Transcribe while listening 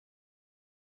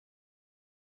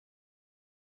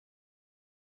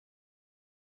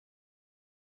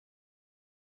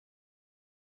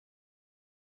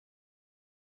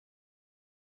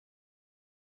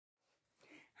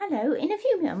Hello, in a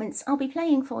few moments I'll be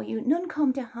playing for you Nun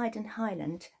komm der Heiden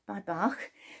Heiland by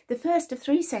Bach, the first of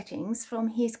 3 settings from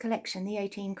his collection, the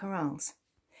 18 Chorales.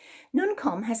 Nun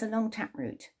komm has a long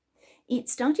taproot. It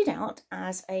started out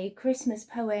as a Christmas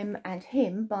poem and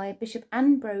hymn by Bishop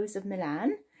Ambrose of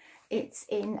Milan. It's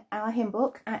in our hymn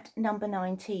book at number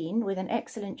 19 with an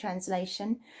excellent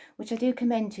translation, which I do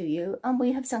commend to you, and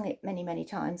we have sung it many, many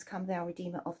times, Come Thou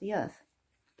Redeemer of the Earth.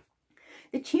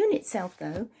 The tune itself,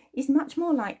 though, is much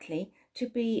more likely to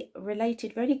be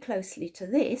related very closely to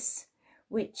this,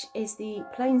 which is the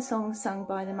plain song sung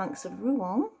by the monks of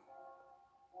Rouen.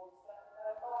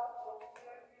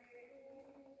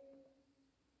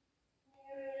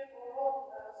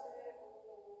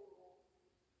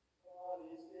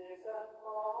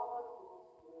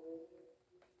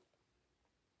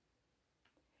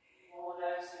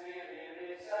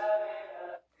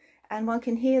 And one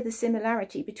can hear the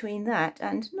similarity between that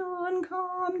and Nun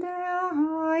komm der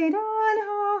Heiden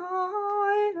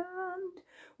Heiland,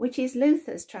 which is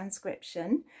Luther's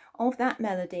transcription of that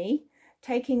melody,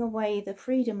 taking away the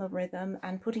freedom of rhythm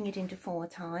and putting it into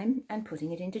 4-time and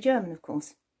putting it into German, of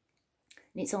course.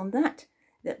 And it's on that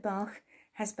Bach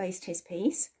has based his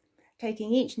piece,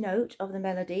 taking each note of the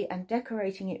melody and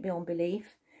decorating it beyond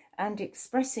belief and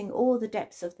expressing all the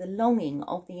depths of the longing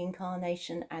of the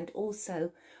incarnation and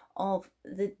also of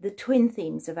the twin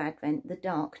themes of Advent, the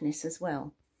darkness as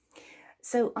well.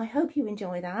 So I hope you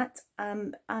enjoy that,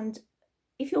 and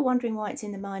if you're wondering why it's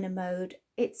in the minor mode,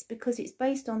 it's because it's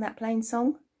based on that plain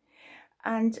song,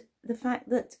 and the fact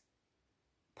that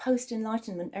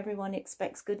post-Enlightenment everyone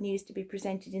expects good news to be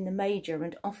presented in the major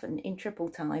and often in triple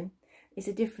time is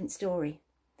a different story.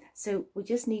 So we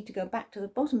just need to go back to the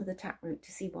bottom of the taproot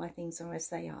to see why things are as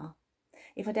they are.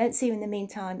 If I don't see you in the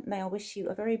meantime, may I wish you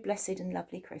a very blessed and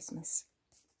lovely Christmas.